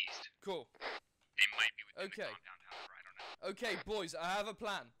looking east. Cool. They might be within Okay. the compound, however, I don't know. Okay, boys, I have a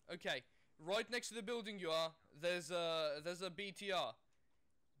plan. Okay, right next to the building you are, there's a BTR.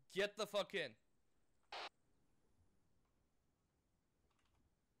 Get the fuck in.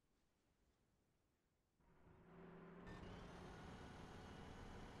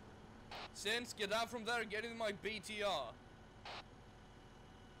 Sins, get out from there and get in my BTR.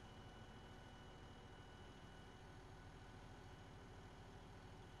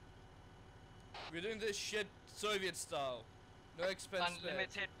 We're doing this shit Soviet style. No expense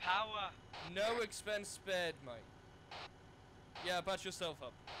Unlimited spared. power. No expense spared, mate. Yeah, patch yourself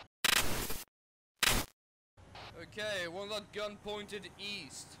up. Okay, want that gun pointed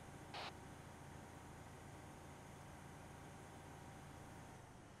east.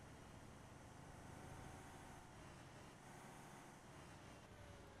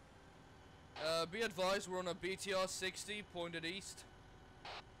 Be advised, we're on a BTR 60 pointed east.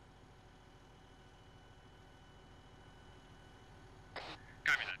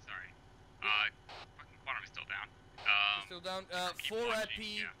 Copy that, sorry. Fucking Quantum is still down. Still down. keep 4 watching, EP,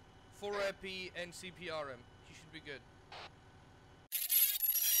 yeah. 4 EP and CPRM. You should should be good.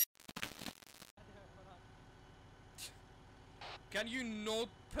 Can you not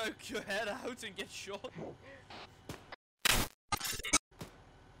poke your head out and get shot?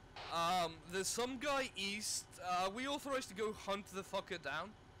 There's some guy east. We authorized to go hunt the fucker down.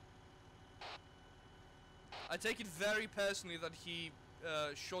 I take it very personally that he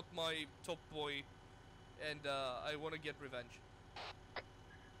shot my top boy, and I want to get revenge.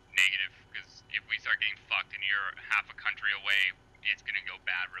 Negative, because if we start getting fucked and you're half a country away, it's gonna go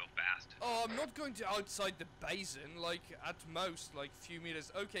bad real fast. Oh, I'm not going to outside the basin, like, at most, like, few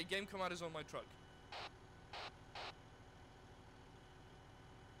meters. Okay, game commander's on my truck.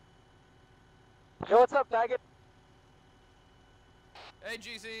 Yo, what's up, faggot? Hey,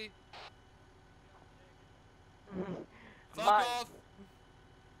 GC! Fuck Mine. off!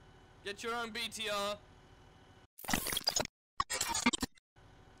 Get your own BTR!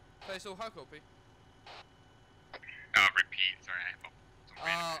 Okay, so how copy? Repeat, sorry, I have some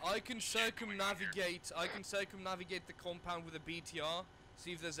random I can circumnavigate. I can circumnavigate the compound with a BTR.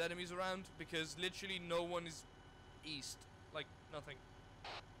 See if there's enemies around, because literally no one is east. Like nothing.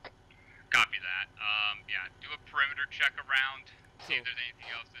 Copy that. Yeah, do a perimeter check around. See if Cool. there's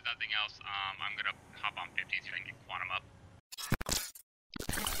anything else. There's nothing else. I'm gonna hop on 50 so I can get quantum up.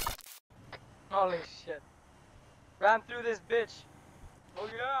 Holy shit. Ran through this bitch. Oh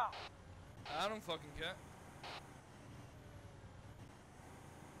yeah. I don't fucking care.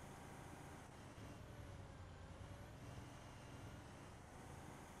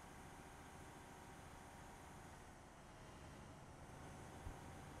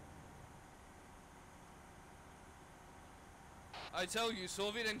 I tell you,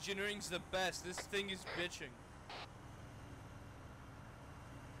 Soviet engineering's the best. This thing is bitching.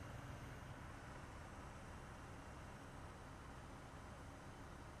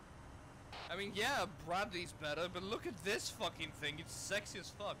 I mean, yeah, Bradley's better, but look at this fucking thing. It's sexy as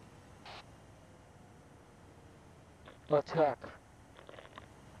fuck. Attack.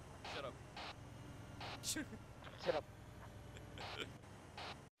 Shut up. Shut up.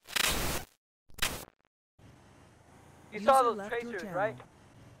 You User saw those left your tracers, channel. right?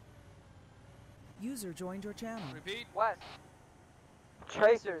 User joined your channel. Repeat. West.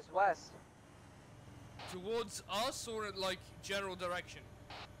 Tracers, west. Towards us or at, like, general direction?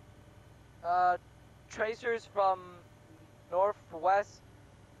 Tracers from northwest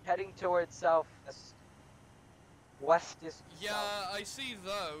heading towards southwest. West is Yeah, south. I see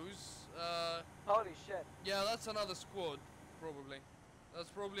those. Holy shit. Yeah, that's another squad, probably. That's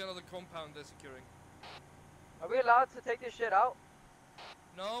probably another compound they're securing. Are we allowed to take this shit out?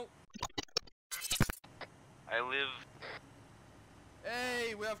 No. I live.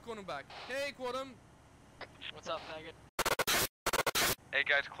 Hey, we have Quantum back. Hey, Quantum. What's up, faggot? Hey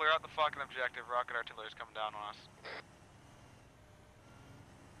guys, clear out the fucking objective. Rocket artillery's coming down on us.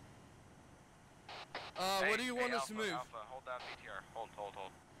 Where do you want us to move? Alpha, hold down BTR. Hold.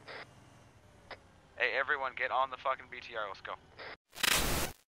 Hey, everyone, get on the fucking BTR. Let's go.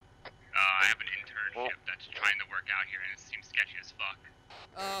 I have an internship that's trying to work out here and it seems sketchy as fuck.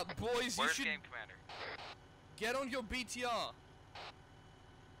 Boys, Where's you should game commander? get on your BTR.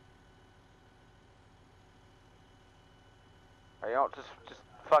 You don't just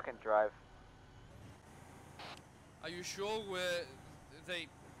fucking drive. Are you sure they're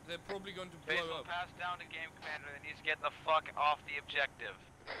probably going to blow Faisal, up? pass down to game commander. They need to get the fuck off the objective.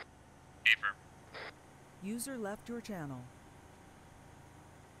 Affirm. User left your channel.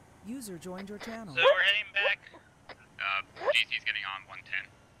 User joined your channel. So we're heading back. GC's getting on 110.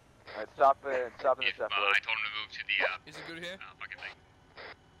 Alright, stop in If, this I episode. told him to move to the, Is it good here? fucking thing.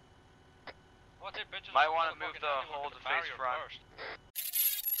 What the bitches? Might want to move the hold to face front.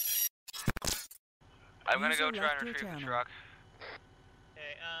 I'm gonna go User try left and your retrieve the channel. truck.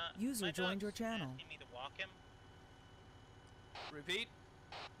 Okay, User my joined your dog's channel. asking me to walk him. Repeat.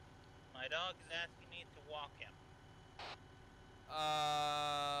 My dog is asking me to walk him.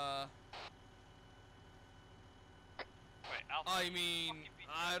 Wait, Alpha. I mean,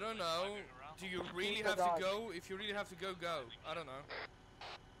 I don't know. Do you really Eat the have to dog. go? If you really have to go, go. I don't know.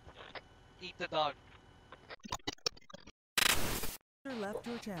 Eat the dog. User left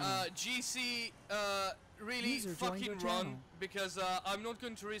your channel. GC, really User joined your fucking run, channel. because I'm not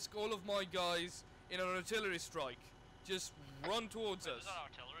going to risk all of my guys in an artillery strike. Just run towards Wait, us. there's an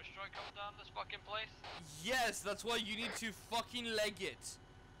artillery strike coming down this fucking place? Yes, that's why you need to fucking leg it.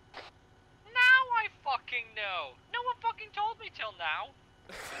 Now I fucking know. No one fucking told me till now.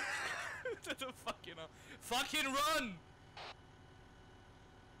 Fucking run!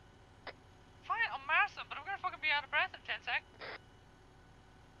 Fine, I'm massive, but I'm gonna fucking be out of breath in 10 seconds.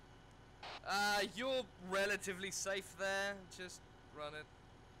 You're relatively safe there. Just run it.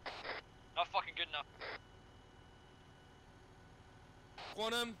 Not fucking good enough.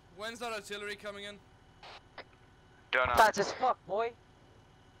 Quantum, when's that artillery coming in? Don't know. Fast as fuck, boy.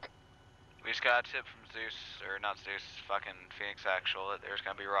 We just got a tip from Zeus, or not Zeus, fucking Phoenix Actual, that there's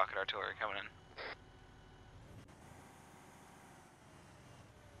gonna be rocket artillery coming in.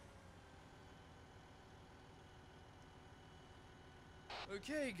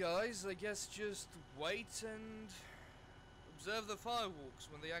 Okay, guys, I guess just wait and observe the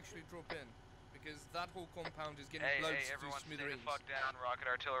firewalks when they actually drop in. Because that whole compound is getting blown to everyone stay the smithereens. fuck down. Rocket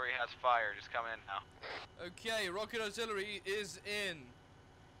artillery has fire. Just come in now. Okay, rocket artillery is in.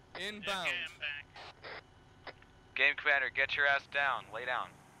 Inbound. Okay, I'm back. Game commander, get your ass down. Lay down.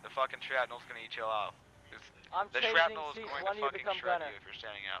 The fucking shrapnel's gonna eat you out. I'm The changing shrapnel is seats going when to you fucking become shred gunner. you if you're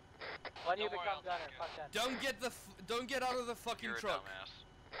standing up. When you Don't worry, become I'll gunner, take fuck that. Don't get out of the fucking You're a truck. dumbass.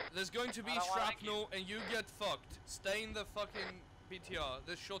 There's going to be I don't wanna- shrapnel and you get fucked. Stay in the fucking BTR.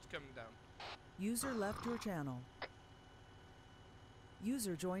 There's shots coming down. User left your channel.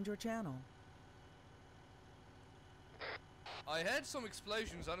 User joined your channel. I heard some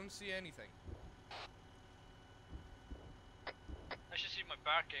explosions. I don't see anything. I should see my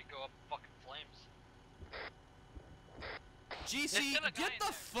barricade go up fucking flames. GC, still a guy get in the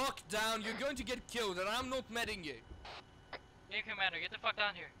there. fuck down. You're going to get killed and I'm not medding you. Game commander, get the fuck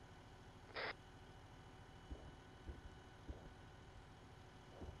down here.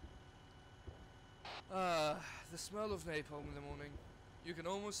 The smell of napalm in the morning. You can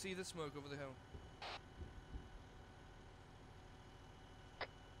almost see the smoke over the hill.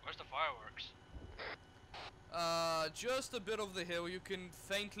 Where's the fireworks? Just a bit of the hill. You can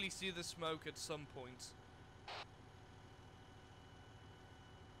faintly see the smoke at some points.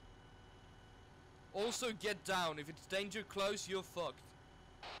 Also, get down. If it's danger close, you're fucked.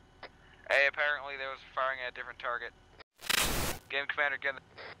 Hey, apparently there was firing at a different target. Game commander, get in the...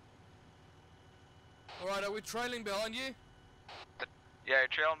 Alright, are we trailing behind you? Yeah, you're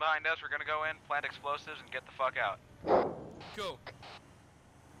trailing behind us. We're gonna go in, plant explosives, and get the fuck out. Cool.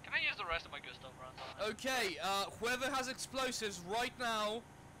 Can I use the rest of my good stuff around time? Okay, whoever has explosives right now,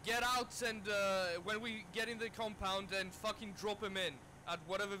 get out and, when we get in the compound, and fucking drop them in at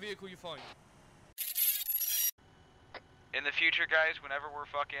whatever vehicle you find. In the future, guys, whenever we're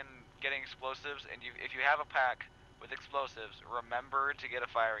fucking getting explosives, and if you have a pack with explosives, remember to get a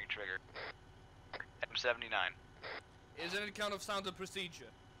firing trigger. M79. Isn't it kind of standard procedure?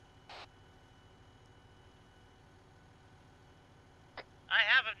 I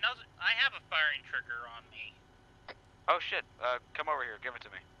have a firing trigger on me. Oh shit, come over here, give it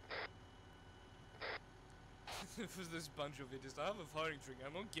to me. For this bunch of idiots, I have a firing trigger.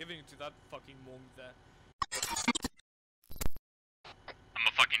 I'm not giving it to that fucking monk there. I'm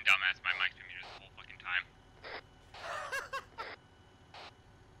a fucking dumbass. My mic's been muted the whole fucking time.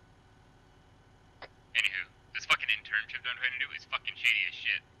 Anywho, this fucking internship that I'm trying to do is fucking shady as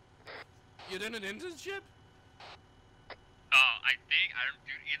shit. You're doing an internship? I think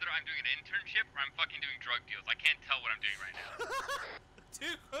either I'm doing an internship or I'm fucking doing drug deals. I can't tell what I'm doing right now. To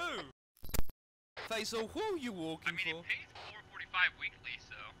who? Faisal, who are you working I mean, for? it pays $4.45 weekly,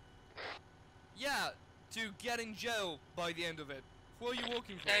 so. Yeah, to get in jail by the end of it. Who are you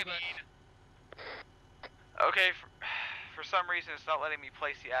working for? I mean, Okay, for some reason it's not letting me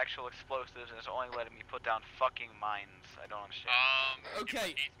place the actual explosives, and it's only letting me put down fucking mines. I don't understand.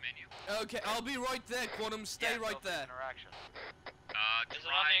 Okay. case menu. Okay, I'll be right there, Quantum. Stay Yeah, right self there. Interaction. Is it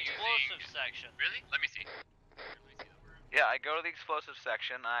on the explosive section? Really? Let me see. Yeah, I go to the explosive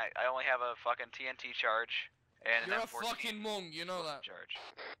section. I only have a fucking TNT charge and You're an a M14 fucking monk, you know that. charge.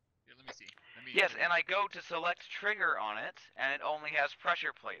 Here, let me see. Yes, and I go to select trigger on it, and it only has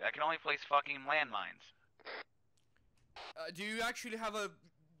pressure plate. I can only place fucking landmines. Do you actually have a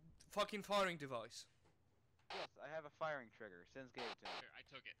fucking firing device? Yes, I have a firing trigger. Sins gave it to me. Here, I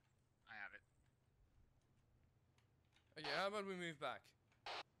took it. I have it. Okay, how about we move back?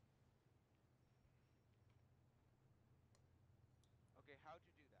 Okay, how'd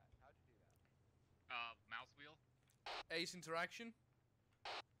you do that? How'd you do that? Mouse wheel. Ace interaction?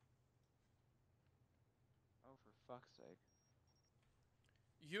 Oh, for fuck's sake.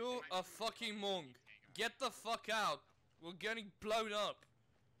 You're a fucking monk. Get the fuck out. We're getting blown up.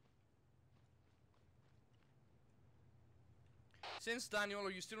 Since Daniel,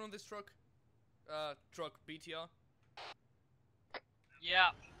 are you still on this truck? Truck, BTR?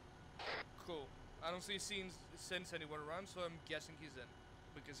 Yeah. Cool. I don't see Since anyone around, so I'm guessing he's in.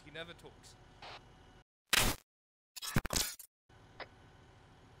 Because he never talks.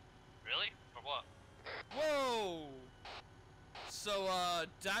 Really? For what? Whoa! So,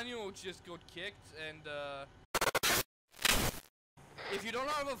 Daniel just got kicked, and, if you don't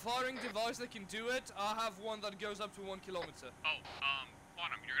have a firing device that can do it, I have one that goes up to 1 kilometer. Oh,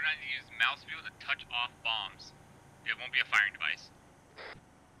 Quantum, you're gonna use mouse wheel to touch off bombs. It won't be a firing device.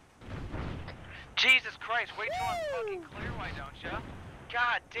 Jesus Christ, wait till I'm fucking clear, why don't ya?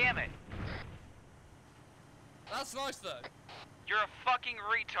 God damn it. That's nice, though. You're a fucking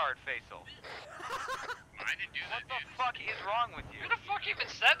retard, Faisal. I didn't do that, What the fuck is wrong with you? Who the fuck even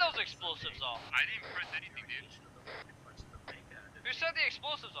set those explosives off? I didn't press anything, dude. Who set the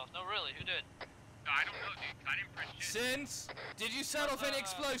explosives off? No, really, who did? I don't know, dude. I didn't press shit. Did you set off any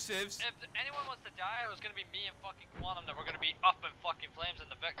explosives? If anyone wants to die, it was gonna be me and fucking Quantum that were gonna be up in fucking flames in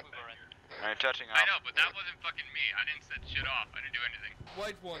the Vec we were in. Alright, touching off. I know, but that wasn't fucking me. I didn't set shit off. I didn't do anything.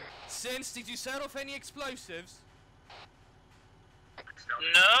 Wait one. Did you set off any explosives?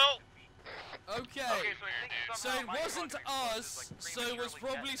 No. Okay. So it wasn't us, so it was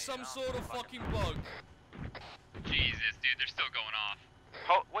probably some sort of fucking bug. Jesus, dude, they're still going off.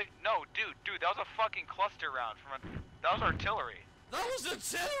 Oh, wait, no, dude, that was a fucking cluster round that was artillery. That was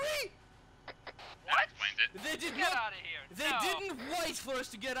artillery? That explains it. They did Get not. out of here. They didn't wait for us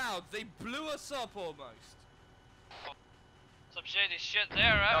to get out. They blew us up almost. Some shady shit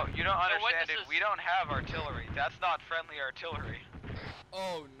there, right? No, you don't understand it. witnesses. We don't have artillery. That's not friendly artillery.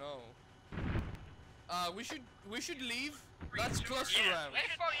 Oh no. We should leave. That's cluster round. They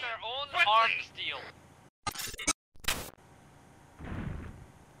fuck their own arms deal.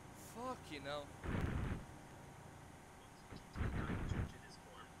 Fucking hell.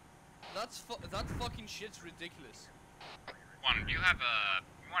 That fucking shit's ridiculous. Quantum, do you have a...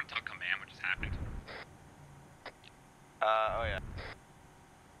 You want to tell command what just happened? Oh yeah.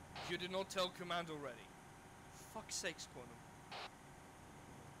 You did not tell command already. Fuck's sakes, Quantum.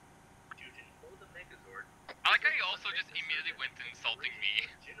 I like how you also just immediately went to insulting me.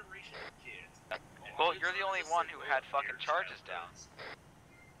 Well, you're the only one who had fucking charges down.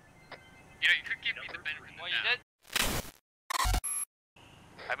 You know, you could give me the benefit of the Well, you doubt. did?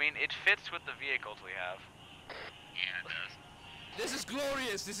 I mean, it fits with the vehicles we have. Yeah, it does. This is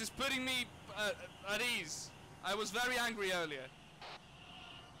glorious. This is putting me at ease. I was very angry earlier.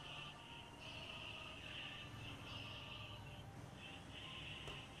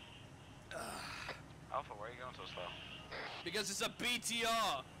 Alpha, why are you going so slow? Because it's a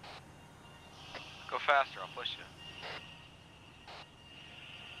BTR. Go faster, I'll push you.